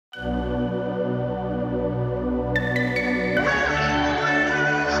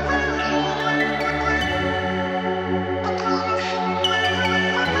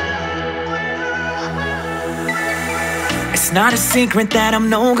It's not a secret that I'm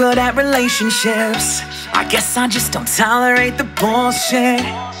no good at relationships. I guess I just don't tolerate the bullshit.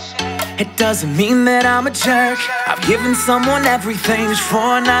 It doesn't mean that I'm a jerk. I've given someone everything just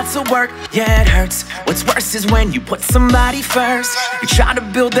for not to work. Yeah, it hurts. What's worse is when you put somebody first. You try to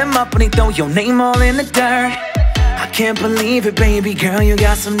build them up and they throw your name all in the dirt. I can't believe it, baby girl, you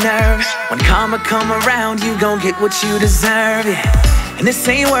got some nerve. When karma come around, you gon' get what you deserve, yeah. And this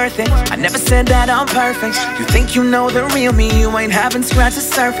ain't worth it, I never said that I'm perfect. You think you know the real me, you ain't haven't scratched the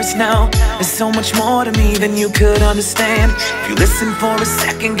surface, no. There's so much more to me than you could understand. If you listen for a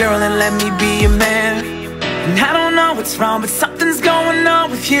second, girl, and let me be your man. And I don't know what's wrong, but something's going on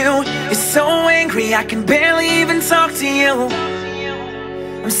with you. You're so angry, I can barely even talk to you.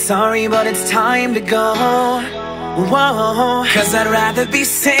 I'm sorry, but it's time to go. Whoa, cause I'd rather be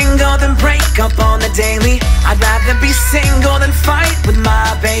single than break up on the daily. I'd rather be single than fight with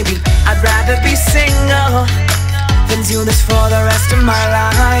my baby. I'd rather be single than do this for the rest of my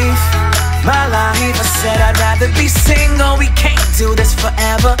life. My life, I said I'd rather be single. We can't do this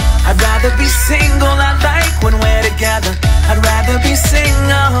forever. I'd rather be single, I like when we're together. I'd rather be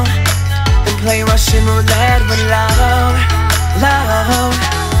single than play Russian roulette with love,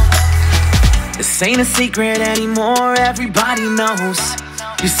 love. This ain't a secret anymore, everybody knows.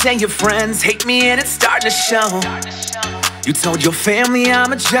 You say your friends hate me and it's starting to show. You told your family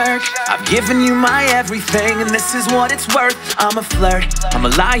I'm a jerk. I've given you my everything and this is what it's worth. I'm a flirt, I'm a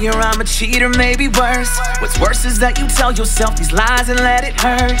liar, I'm a cheater, maybe worse. What's worse is that you tell yourself these lies and let it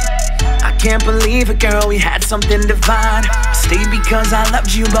hurt. I can't believe it, girl, we had something divine. I stayed because I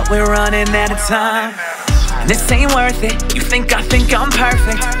loved you, but we're running out of time. And this ain't worth it, you think I think I'm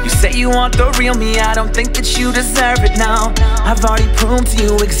perfect. You say you want the real me, I don't think that you deserve it now. I've already proved to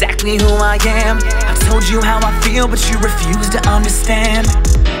you exactly who I am. I've told you how I feel, but you refuse to understand.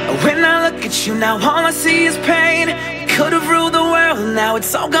 When I look at you now, all I see is pain. We could have ruled the world, now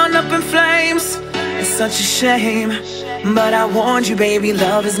it's all gone up in flames. It's such a shame, but I warned you, baby,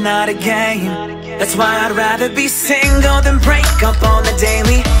 love is not a game. That's why I'd rather be single than break up on the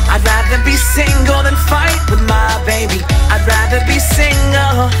daily. I'd rather be single than fight with my baby. I'd rather be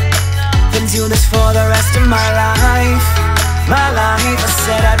single than do this for the rest of my life. My life, I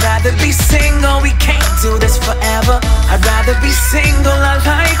said I'd rather be single. We can't do this forever. I'd rather be single, I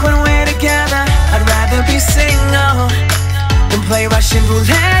like when we're together. I'd rather be single than play Russian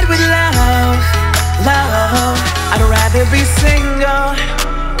roulette with love, love. I'd rather be single.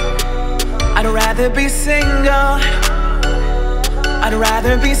 I'd rather be single. I'd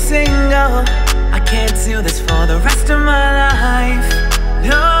rather be single. I can't do this for the rest of my life,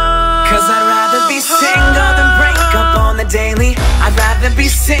 no. Cause I'd rather be single than break up on the daily. I'd rather be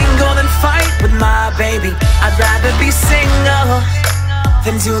single than fight with my baby. I'd rather be single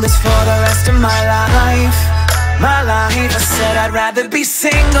than do this for the rest of my life. My life, I said I'd rather be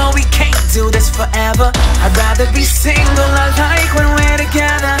single. We can't do this forever. I'd rather be single, I like when we're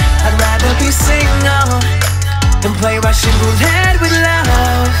together. I'd rather be single than play Russian roulette with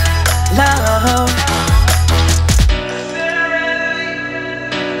love, love.